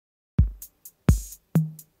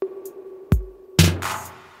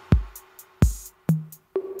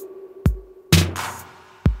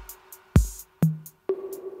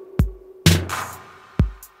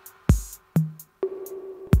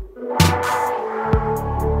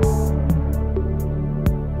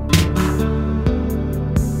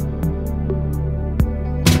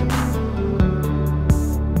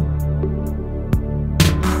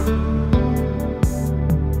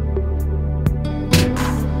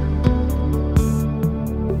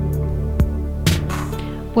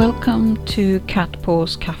Welcome to Cat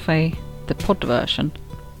Paws Cafe, the pod version.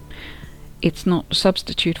 It's not a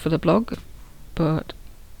substitute for the blog, but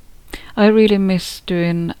I really miss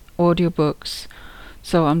doing audiobooks,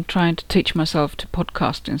 so I'm trying to teach myself to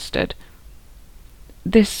podcast instead.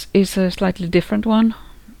 This is a slightly different one.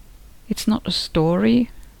 It's not a story,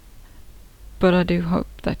 but I do hope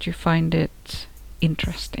that you find it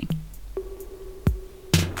interesting.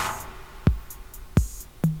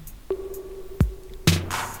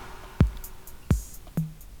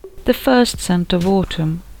 The first scent of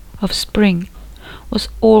autumn, of spring, was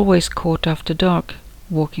always caught after dark,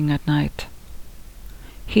 walking at night.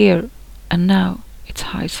 Here and now it's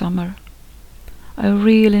high summer. I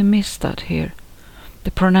really miss that here,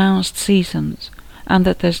 the pronounced seasons, and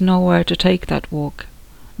that there's nowhere to take that walk,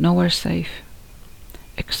 nowhere safe,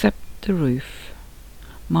 except the roof,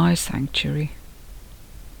 my sanctuary.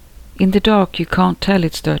 In the dark you can't tell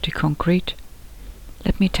it's dirty concrete.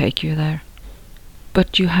 Let me take you there.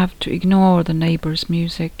 But you have to ignore the neighbors'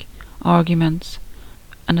 music, arguments,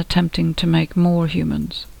 and attempting to make more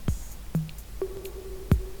humans.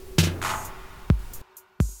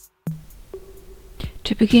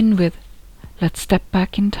 To begin with, let's step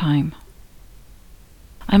back in time.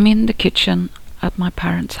 I'm in the kitchen at my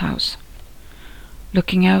parents' house,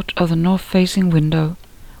 looking out of the north-facing window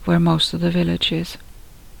where most of the village is.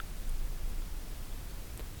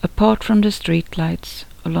 Apart from the street lights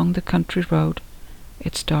along the country road,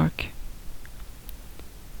 it's dark.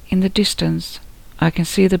 In the distance, I can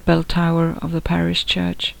see the bell tower of the parish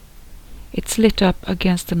church. It's lit up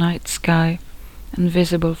against the night sky and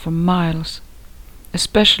visible for miles,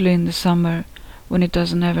 especially in the summer when it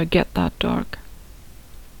doesn't ever get that dark.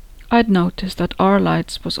 I'd noticed that our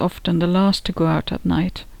lights was often the last to go out at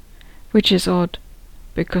night, which is odd,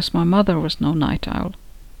 because my mother was no night owl.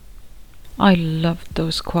 I loved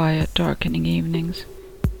those quiet, darkening evenings.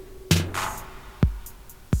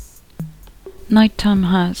 Nighttime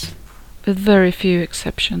has, with very few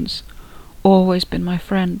exceptions, always been my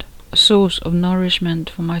friend, a source of nourishment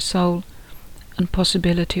for my soul and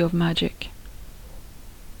possibility of magic.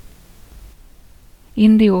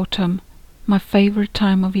 In the autumn, my favorite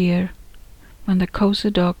time of year, when the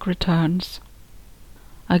cozy dark returns,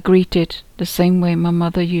 I greet it the same way my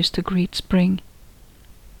mother used to greet spring.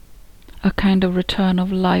 A kind of return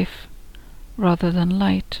of life rather than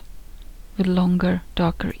light, with longer,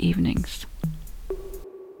 darker evenings.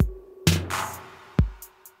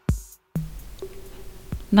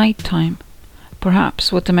 Nighttime, perhaps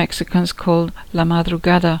what the Mexicans call la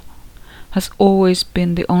madrugada, has always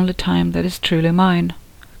been the only time that is truly mine.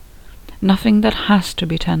 Nothing that has to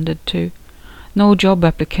be tended to, no job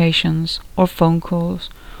applications or phone calls,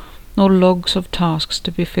 no logs of tasks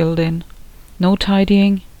to be filled in, no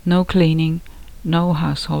tidying, no cleaning, no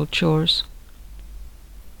household chores.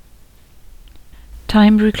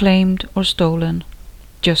 Time reclaimed or stolen,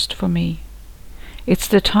 just for me. It's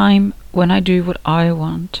the time when I do what I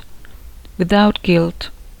want, without guilt,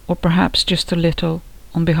 or perhaps just a little,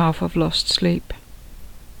 on behalf of lost sleep.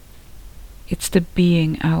 It's the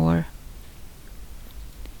being hour.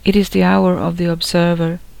 It is the hour of the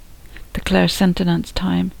observer, the clairsentient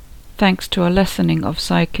time, thanks to a lessening of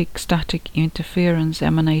psychic static interference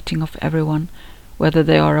emanating of everyone, whether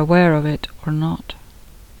they are aware of it or not.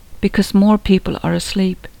 Because more people are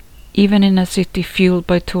asleep, even in a city fueled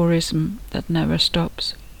by tourism that never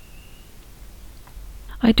stops.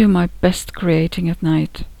 I do my best creating at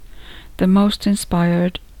night, the most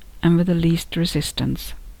inspired and with the least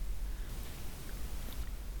resistance.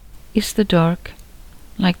 Is the dark,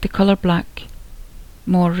 like the color black,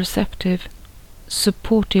 more receptive,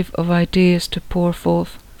 supportive of ideas to pour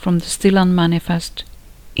forth from the still unmanifest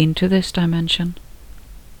into this dimension?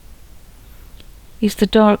 Is the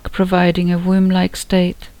dark providing a womb-like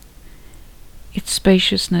state, its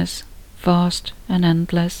spaciousness vast and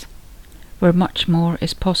endless, where much more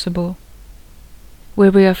is possible, where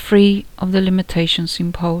we are free of the limitations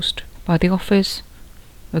imposed by the office,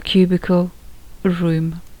 a cubicle, a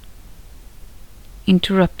room,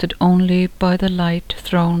 interrupted only by the light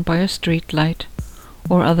thrown by a street light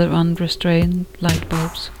or other unrestrained light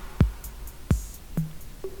bulbs.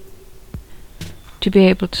 To be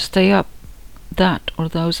able to stay up that or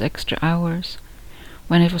those extra hours,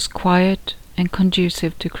 when it was quiet and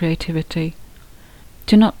conducive to creativity,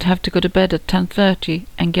 to not have to go to bed at 10:30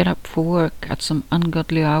 and get up for work at some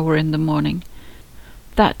ungodly hour in the morning,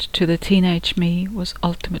 that to the teenage me was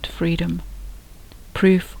ultimate freedom,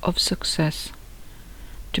 proof of success,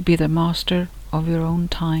 to be the master of your own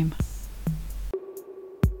time.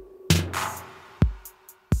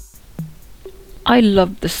 I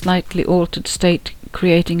love the slightly altered state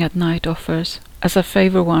creating at night offers, as I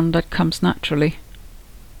favour one that comes naturally.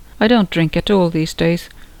 I don't drink at all these days,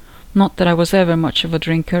 not that I was ever much of a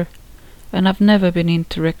drinker, and I've never been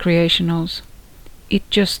into recreationals. It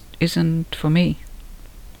just isn't for me.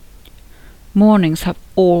 Mornings have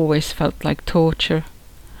always felt like torture.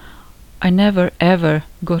 I never ever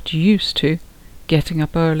got used to getting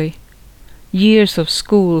up early. Years of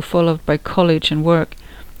school followed by college and work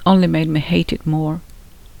only made me hate it more.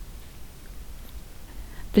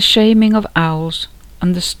 The shaming of owls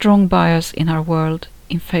and the strong bias in our world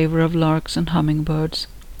in favour of larks and hummingbirds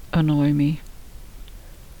annoy me.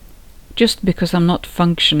 Just because I'm not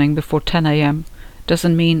functioning before 10 a.m.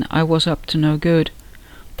 doesn't mean I was up to no good,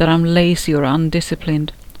 that I'm lazy or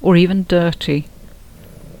undisciplined or even dirty.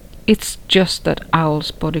 It's just that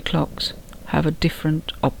owls' body clocks have a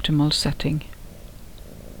different optimal setting.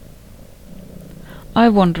 I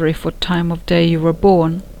wonder if what time of day you were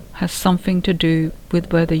born has something to do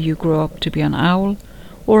with whether you grow up to be an owl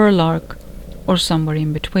or a lark or somewhere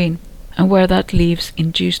in between, and where that leaves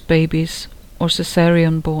induced babies or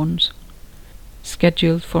caesarean borns,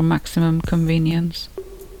 scheduled for maximum convenience.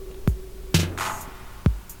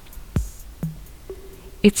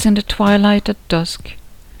 It's in the twilight at dusk,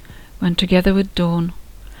 when together with dawn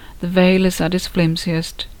the veil is at its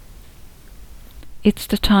flimsiest. It's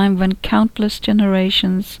the time when countless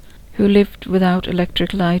generations who lived without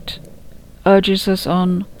electric light urges us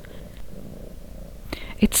on.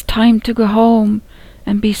 It's time to go home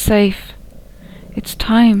and be safe. It's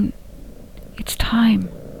time.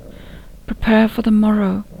 Prepare for the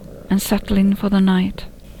morrow and settle in for the night.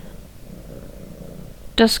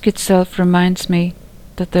 Dusk itself reminds me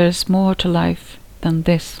that there is more to life than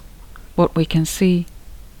this, what we can see.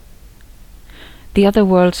 The other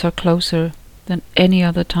worlds are closer than any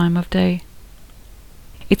other time of day.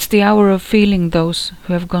 It's the hour of feeling those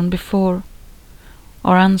who have gone before,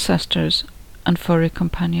 our ancestors and furry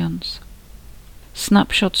companions.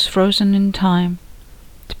 Snapshots frozen in time,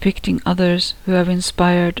 depicting others who have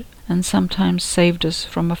inspired and sometimes saved us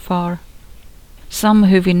from afar. Some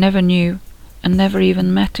who we never knew and never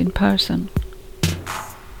even met in person.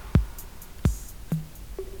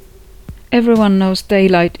 Everyone knows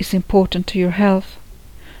daylight is important to your health,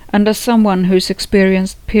 and as someone who's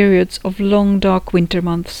experienced periods of long dark winter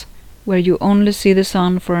months where you only see the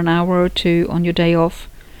sun for an hour or two on your day off,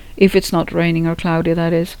 if it's not raining or cloudy,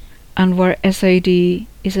 that is, and where SAD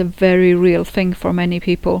is a very real thing for many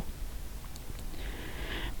people.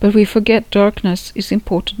 But we forget darkness is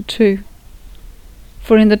important too,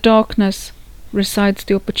 for in the darkness resides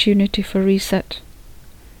the opportunity for reset.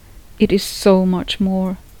 It is so much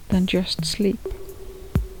more than just sleep.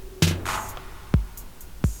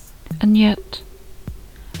 And yet,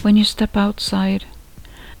 when you step outside,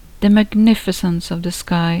 the magnificence of the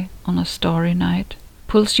sky on a starry night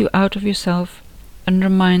pulls you out of yourself and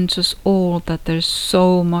reminds us all that there's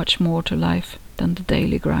so much more to life than the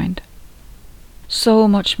daily grind. So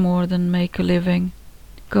much more than make a living,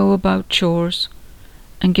 go about chores,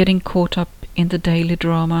 and getting caught up in the daily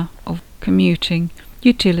drama of commuting,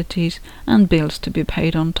 utilities, and bills to be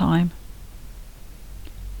paid on time.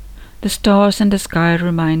 The stars in the sky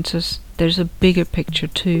reminds us there's a bigger picture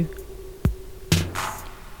too.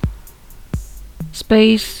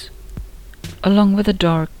 Space, along with the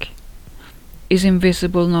dark, is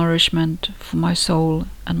invisible nourishment for my soul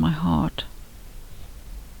and my heart.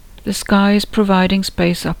 The sky is providing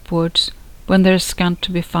space upwards when there is scant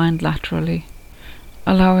to be found laterally,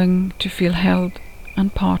 allowing to feel held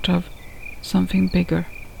and part of something bigger.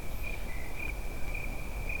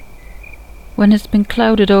 When it's been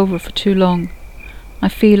clouded over for too long, I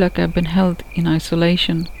feel like I've been held in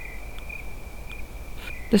isolation.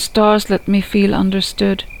 The stars let me feel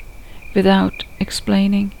understood without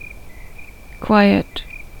explaining, quiet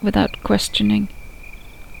without questioning.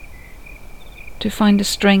 To find the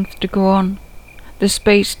strength to go on, the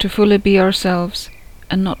space to fully be ourselves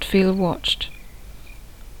and not feel watched.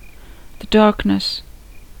 The darkness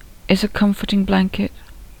is a comforting blanket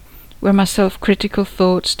where my self-critical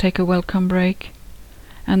thoughts take a welcome break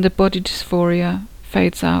and the body dysphoria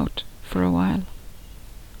fades out for a while.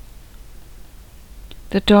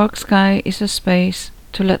 The dark sky is a space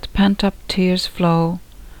to let pent-up tears flow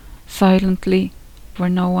silently where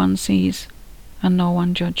no one sees and no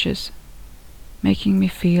one judges, making me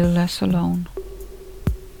feel less alone.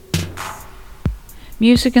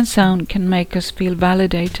 Music and sound can make us feel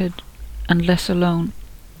validated and less alone,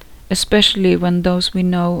 especially when those we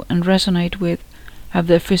know and resonate with have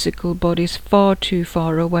their physical bodies far too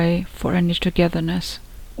far away for any togetherness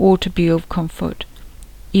or to be of comfort,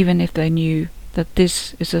 even if they knew that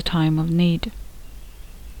this is a time of need.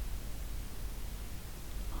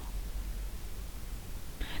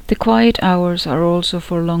 The quiet hours are also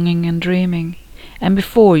for longing and dreaming, and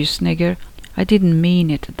before you snigger, I didn't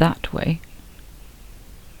mean it that way.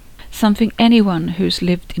 Something anyone who's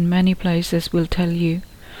lived in many places will tell you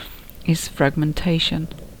is fragmentation,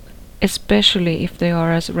 especially if they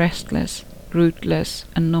are as restless, rootless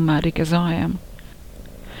and nomadic as I am.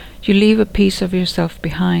 You leave a piece of yourself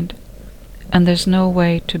behind, and there's no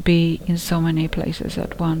way to be in so many places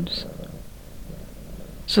at once.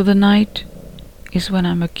 So the night is when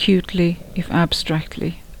I'm acutely, if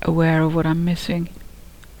abstractly, aware of what I'm missing,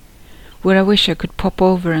 where I wish I could pop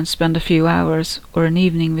over and spend a few hours or an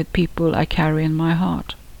evening with people I carry in my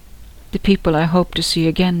heart, the people I hope to see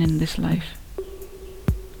again in this life.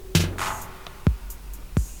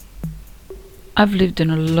 I've lived in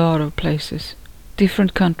a lot of places,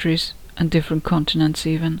 different countries and different continents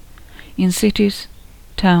even, in cities,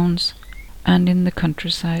 towns and in the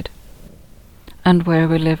countryside. And where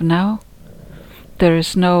we live now, there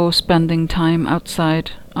is no spending time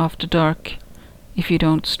outside after dark if you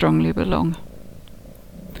don't strongly belong.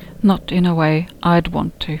 Not in a way I'd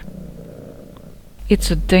want to.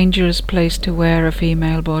 It's a dangerous place to wear a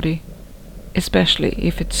female body, especially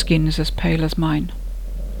if its skin is as pale as mine.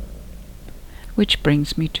 Which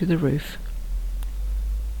brings me to the roof.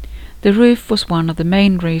 The roof was one of the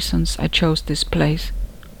main reasons I chose this place.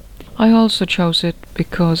 I also chose it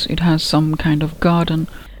because it has some kind of garden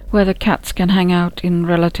where the cats can hang out in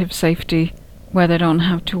relative safety, where they don't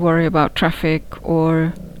have to worry about traffic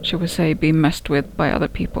or, shall we say, be messed with by other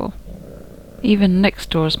people. Even next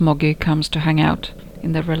door's Moggy comes to hang out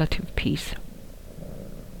in their relative peace.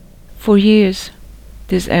 For years,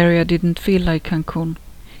 this area didn't feel like Cancun.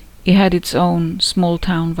 It had its own small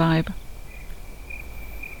town vibe.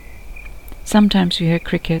 Sometimes you hear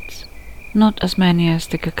crickets, not as many as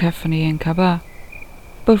the cacophony in Caba,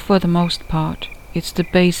 but for the most part it's the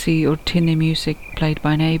bassy or tinny music played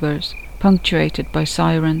by neighbors, punctuated by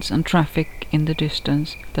sirens and traffic in the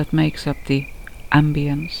distance, that makes up the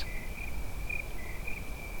ambience.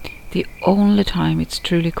 The only time it's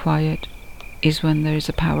truly quiet is when there is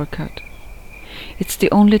a power cut. It's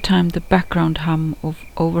the only time the background hum of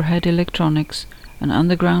overhead electronics and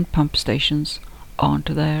underground pump stations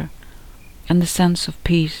aren't there, and the sense of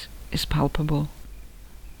peace is palpable.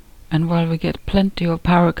 And while we get plenty of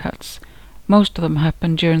power cuts, most of them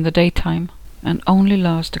happen during the daytime and only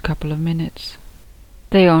last a couple of minutes.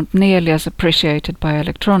 They aren't nearly as appreciated by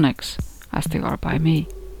electronics as they are by me.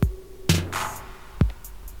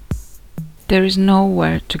 There is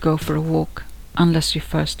nowhere to go for a walk unless you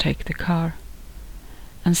first take the car,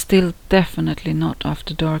 and still definitely not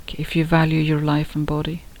after dark if you value your life and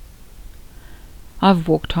body. I've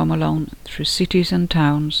walked home alone through cities and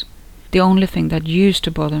towns. The only thing that used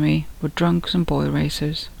to bother me were drunks and boy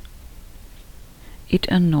racers. It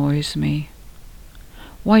annoys me.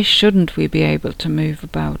 Why shouldn't we be able to move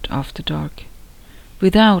about after dark,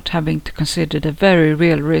 without having to consider the very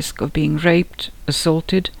real risk of being raped,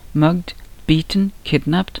 assaulted, mugged, beaten,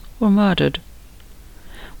 kidnapped or murdered?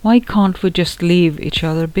 Why can't we just leave each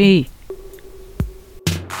other be?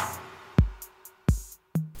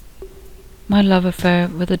 My love affair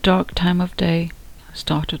with the dark time of day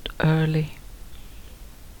started early.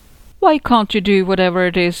 Why can't you do whatever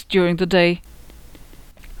it is during the day?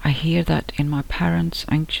 I hear that in my parents'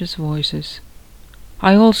 anxious voices.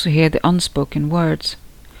 I also hear the unspoken words.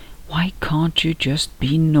 Why can't you just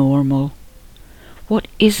be normal? What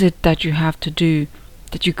is it that you have to do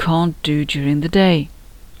that you can't do during the day?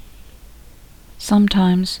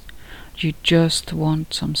 Sometimes you just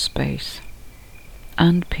want some space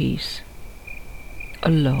and peace,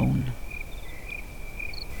 alone,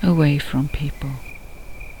 away from people.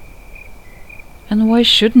 And why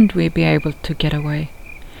shouldn't we be able to get away?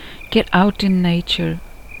 Get out in nature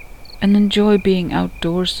and enjoy being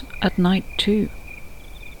outdoors at night too.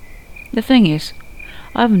 The thing is,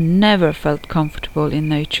 I've never felt comfortable in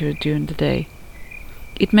nature during the day.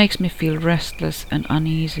 It makes me feel restless and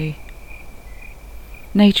uneasy.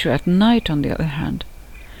 Nature at night, on the other hand,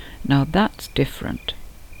 now that's different.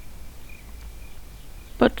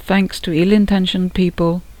 But thanks to ill-intentioned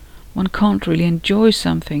people, one can't really enjoy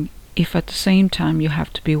something if at the same time you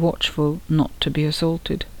have to be watchful not to be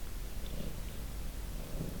assaulted.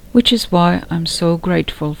 Which is why I'm so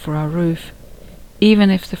grateful for our roof, even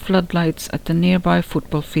if the floodlights at the nearby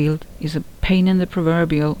football field is a pain in the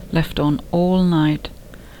proverbial left on all night,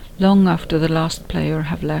 long after the last player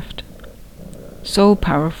have left. So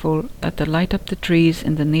powerful that they light up the trees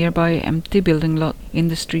in the nearby empty building lot in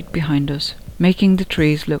the street behind us, making the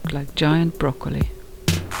trees look like giant broccoli.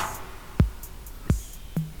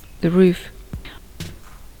 The roof.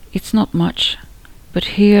 It's not much, But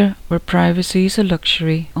here, where privacy is a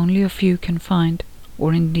luxury only a few can find,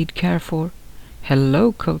 or indeed care for,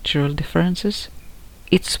 hello cultural differences,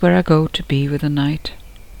 it's where I go to be with the night.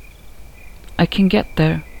 I can get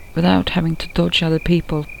there without having to dodge other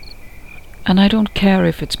people, and I don't care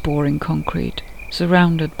if it's boring concrete,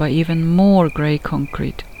 surrounded by even more grey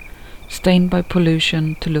concrete, stained by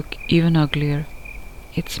pollution to look even uglier.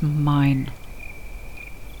 It's mine.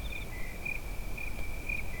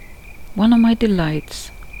 One of my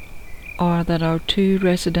delights are that our 2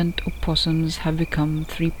 resident opossums have become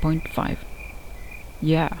 3.5.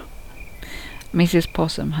 Yeah, Mrs.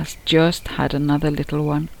 Possum has just had another little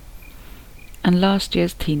one, and last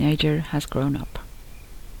year's teenager has grown up.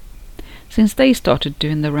 Since they started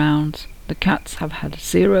doing the rounds, the cats have had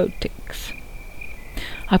 0 ticks.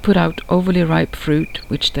 I put out overly ripe fruit,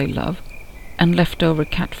 which they love, and leftover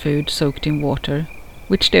cat food soaked in water,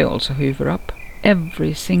 which they also hoover up,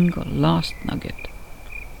 every single last nugget.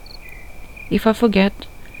 If I forget,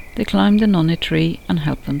 they climb the nonny tree and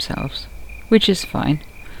help themselves, which is fine,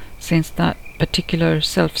 since that particular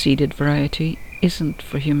self-seeded variety isn't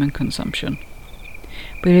for human consumption.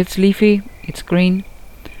 But it's leafy, it's green,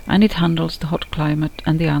 and it handles the hot climate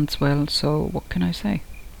and the ants well, so what can I say?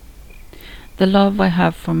 The love I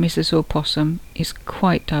have for Mrs. Opossum is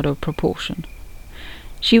quite out of proportion.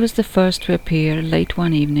 She was the first to appear late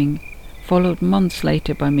one evening, followed months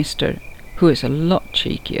later by Mr., who is a lot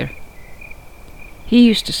cheekier. He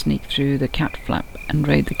used to sneak through the cat flap and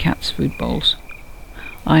raid the cat's food bowls.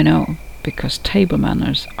 I know, because table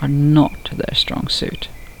manners are not their strong suit.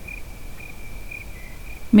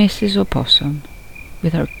 Mrs. Opossum,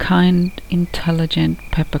 with her kind, intelligent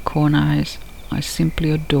peppercorn eyes, I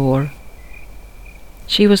simply adore.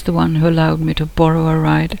 She was the one who allowed me to borrow a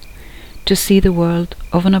ride to see the world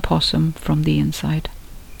of an opossum from the inside.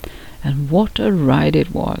 And what a ride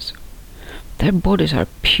it was! Their bodies are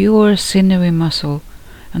pure sinewy muscle,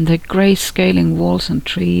 and their grey scaling walls and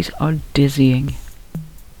trees are dizzying.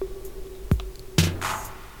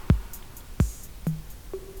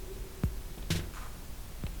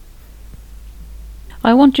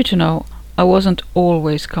 I want you to know I wasn't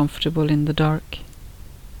always comfortable in the dark.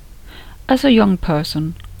 As a young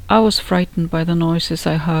person, I was frightened by the noises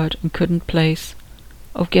I heard and couldn't place,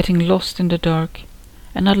 of getting lost in the dark,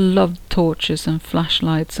 and I loved torches and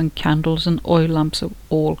flashlights and candles and oil lamps of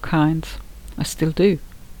all kinds. I still do.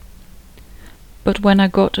 But when I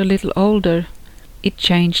got a little older, it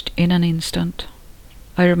changed in an instant.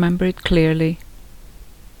 I remember it clearly.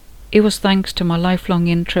 It was thanks to my lifelong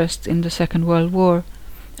interest in the Second World War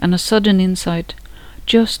and a sudden insight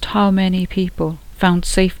just how many people found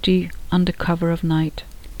safety under cover of night,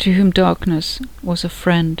 to whom darkness was a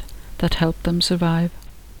friend that helped them survive,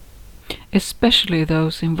 especially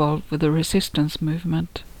those involved with the resistance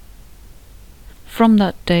movement. From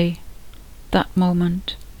that day, that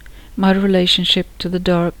moment, my relationship to the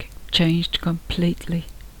dark changed completely.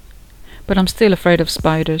 But I'm still afraid of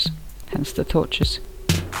spiders, hence the torches.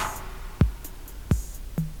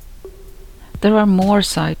 There are more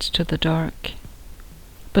sides to the dark,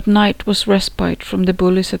 but night was respite from the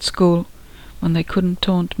bullies at school when they couldn't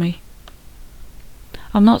taunt me.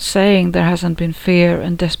 I'm not saying there hasn't been fear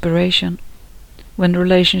and desperation, when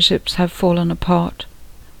relationships have fallen apart,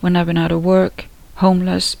 when I've been out of work,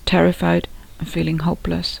 homeless, terrified, and feeling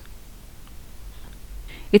hopeless.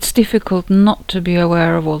 It's difficult not to be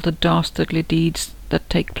aware of all the dastardly deeds that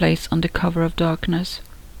take place under cover of darkness.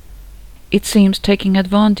 It seems taking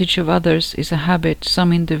advantage of others is a habit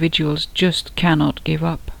some individuals just cannot give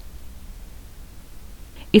up.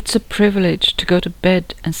 It's a privilege to go to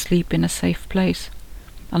bed and sleep in a safe place,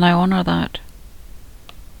 and I honor that.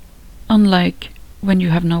 Unlike when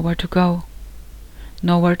you have nowhere to go,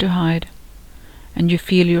 nowhere to hide, and you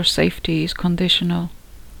feel your safety is conditional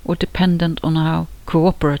or dependent on how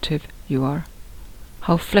cooperative you are,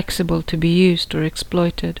 how flexible to be used or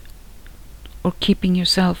exploited, or keeping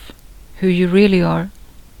yourself, who you really are,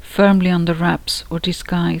 firmly under wraps or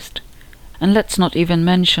disguised. And let's not even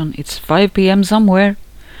mention it's 5 p.m. somewhere,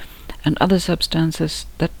 and other substances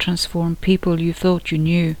that transform people you thought you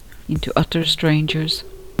knew into utter strangers.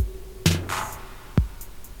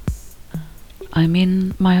 I'm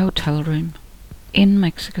in my hotel room in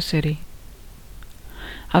Mexico City.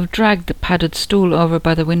 I've dragged the padded stool over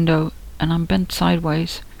by the window, and I'm bent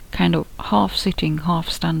sideways, kind of half sitting, half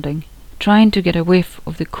standing, trying to get a whiff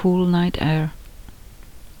of the cool night air.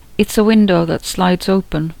 It's a window that slides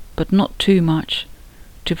open, but not too much,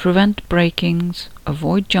 to prevent break-ins,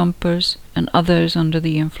 avoid jumpers and others under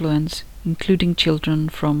the influence, including children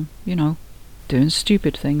from, doing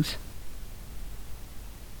stupid things.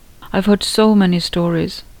 I've heard so many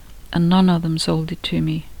stories, and none of them sold it to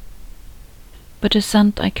me. But the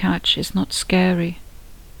scent I catch is not scary.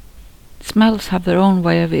 Smells have their own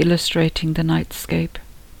way of illustrating the nightscape.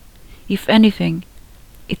 If anything,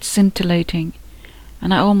 it's scintillating,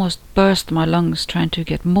 and I almost burst my lungs trying to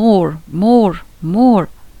get more.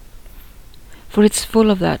 For it's full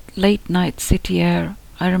of that late-night city air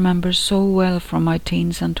I remember so well from my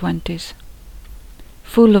teens and 20s.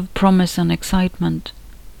 Full of promise and excitement,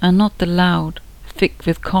 and not the loud, thick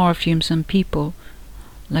with car fumes and people,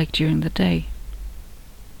 like during the day.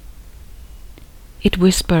 It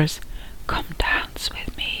whispers, "Come dance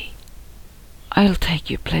with me. I'll take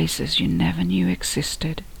you places you never knew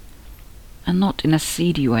existed." And not in a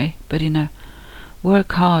seedy way, but in a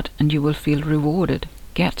work hard and you will feel rewarded,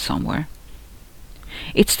 get somewhere.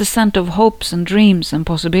 It's the scent of hopes and dreams and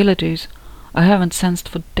possibilities I haven't sensed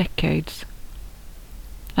for decades.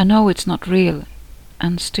 I know it's not real,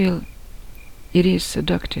 and still, it is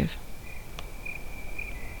seductive.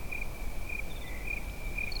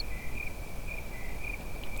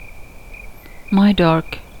 My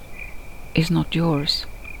dark is not yours.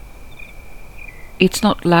 It's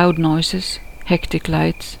not loud noises, hectic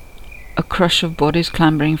lights, a crush of bodies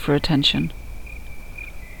clambering for attention.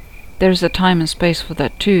 There's a time and space for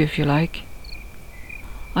that too, if you like.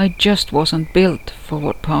 I just wasn't built for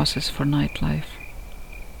what passes for nightlife.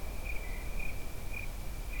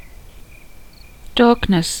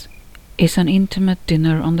 Darkness is an intimate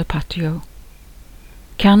dinner on the patio.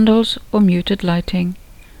 Candles or muted lighting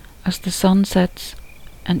as the sun sets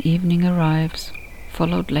and evening arrives,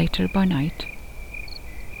 followed later by night.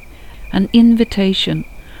 An invitation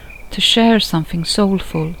to share something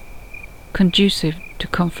soulful, conducive to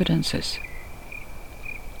confidences.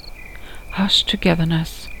 Hushed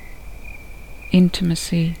togetherness,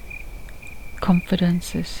 intimacy,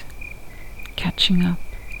 confidences, catching up.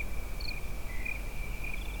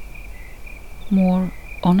 More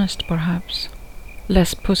honest perhaps,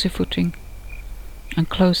 less pussyfooting, and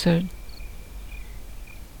closer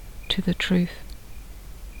to the truth.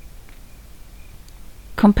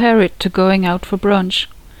 Compare it to going out for brunch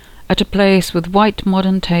at a place with white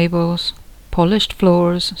modern tables, polished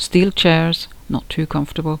floors, steel chairs, not too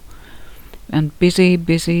comfortable, and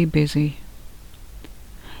busy.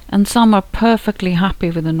 And some are perfectly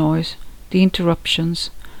happy with the noise, the interruptions,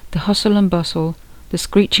 the hustle and bustle, the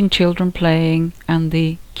screeching children playing, and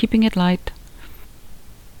the keeping it light.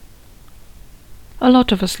 A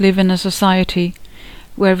lot of us live in a society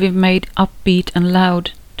where we've made upbeat and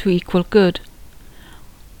loud to equal good,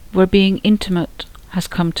 where being intimate has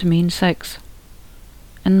come to mean sex,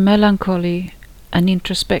 and melancholy and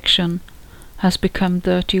introspection has become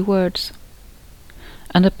dirty words,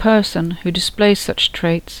 and a person who displays such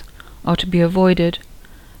traits are to be avoided,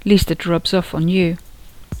 lest it rubs off on you.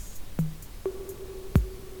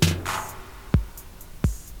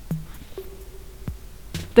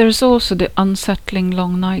 There is also the unsettling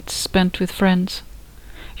long nights spent with friends.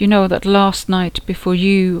 You know, that last night before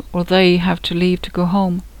you or they have to leave to go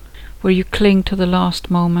home, where you cling to the last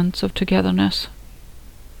moments of togetherness.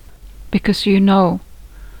 Because you know,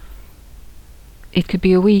 it could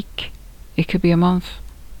be a week, it could be a month,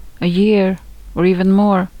 a year, or even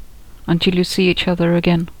more, until you see each other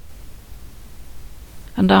again.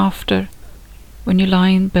 And after, when you lie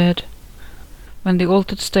in bed, when the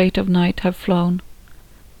altered state of night have flown,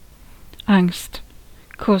 angst,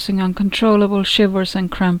 causing uncontrollable shivers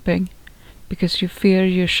and cramping, because you fear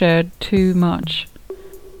you shared too much.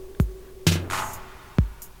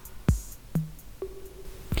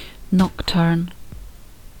 Nocturne.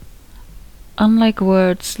 Unlike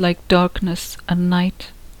words like darkness and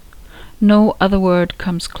night, no other word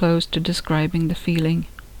comes close to describing the feeling,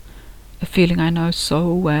 a feeling I know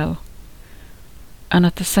so well. And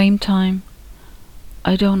at the same time,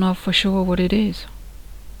 I don't know for sure what it is.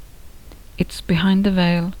 It's behind the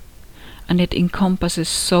veil, and it encompasses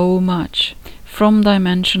so much, from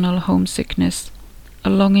dimensional homesickness, a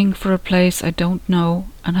longing for a place I don't know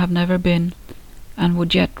and have never been, and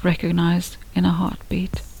would yet recognize in a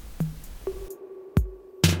heartbeat.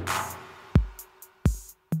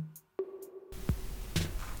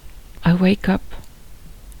 I wake up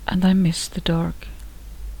and I miss the dark.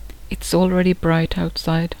 It's already bright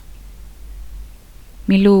outside.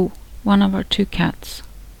 Milou, one of our 2 cats,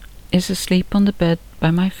 is asleep on the bed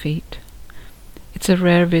by my feet. It's a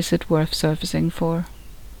rare visit worth surfacing for.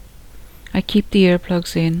 I keep the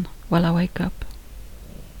earplugs in while I wake up.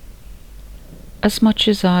 As much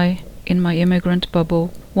as I, in my immigrant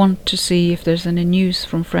bubble, want to see if there's any news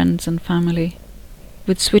from friends and family,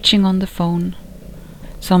 with switching on the phone,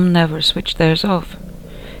 some never switch theirs off,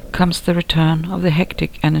 comes the return of the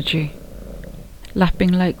hectic energy.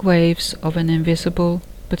 lapping like waves of an invisible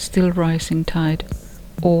but still rising tide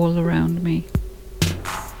all around me.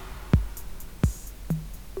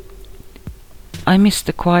 I miss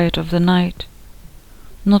the quiet of the night,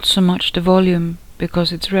 not so much the volume,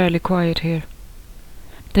 because it's rarely quiet here.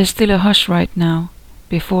 There's still a hush right now,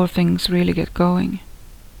 before things really get going.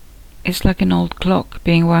 It's like an old clock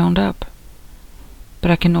being wound up,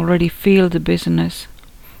 but I can already feel the busyness,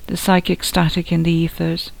 the psychic static in the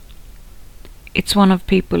ethers. It's one of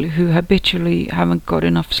people who habitually haven't got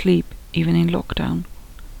enough sleep, even in lockdown.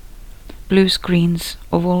 Blue screens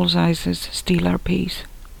of all sizes steal our peace,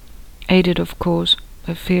 aided of course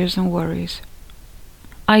by fears and worries.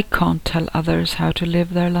 I can't tell others how to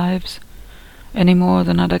live their lives, any more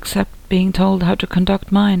than I'd accept being told how to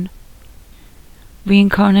conduct mine.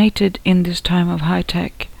 Reincarnated in this time of high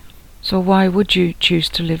tech, so why would you choose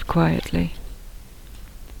to live quietly?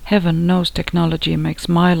 Heaven knows technology makes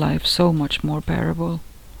my life so much more bearable.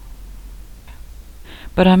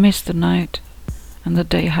 But I miss the night, and the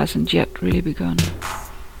day hasn't yet really begun.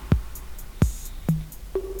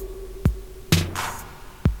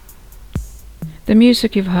 The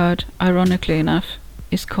music you've heard, ironically enough,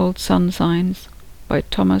 is called Sunsigns by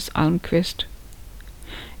Thomas Almqvist.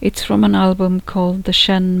 It's from an album called the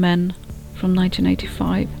Shen Men from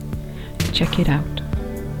 1985. Check it out.